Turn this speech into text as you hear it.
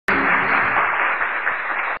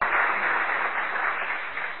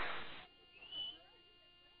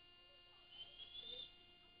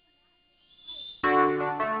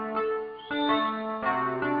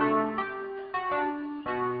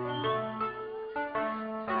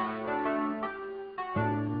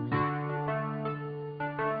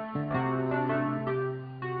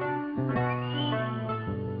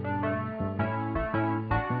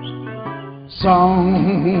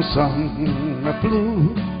Song sung a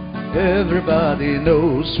blue, everybody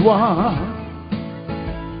knows why.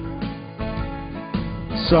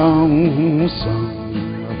 Song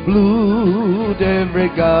sung a blue, every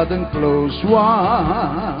garden close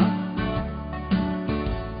wide.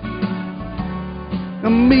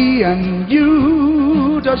 Me and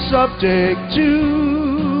you, the subject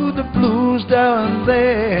to the blues down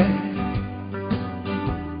there.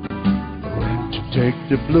 When to take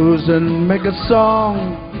the blues and make a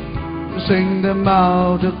song, sing them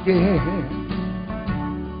out again.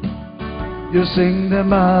 You sing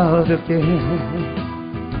them out again.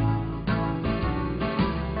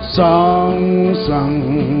 Song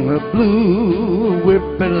sung a blue,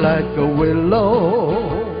 whipping like a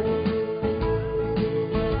willow.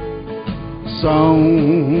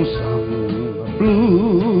 Song sung a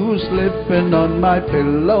blue, slipping on my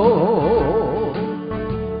pillow.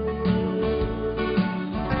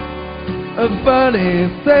 A funny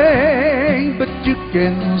thing, but you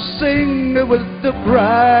can sing with the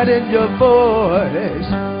pride in your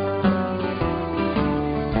voice.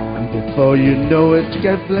 And before you know it,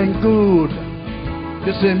 getting good,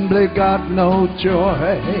 you simply got no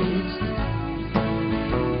choice.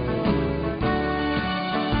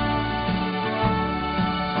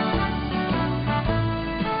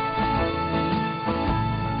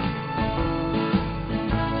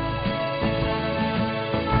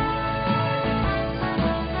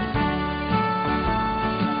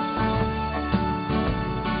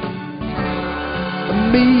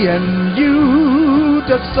 Me and you,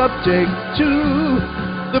 the subject to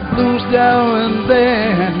the blues now and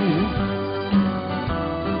then.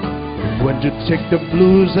 When you take the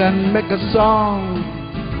blues and make a song,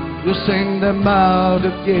 you sing them out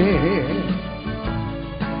again.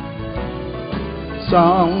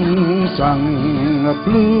 Song sung a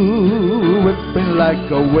blue, whipping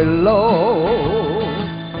like a willow.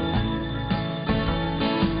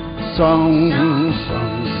 Song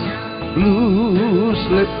sung blue,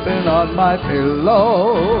 slipping on my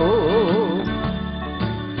pillow.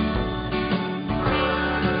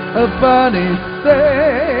 A funny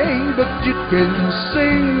thing, but you can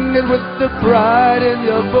sing it with the pride in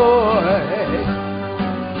your voice.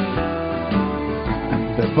 And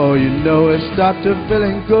before you know it, start to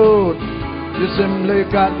feeling good, you simply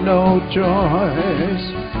got no choice.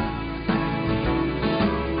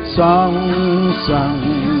 Song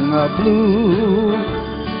sung a blue,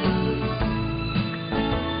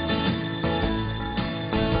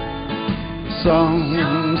 song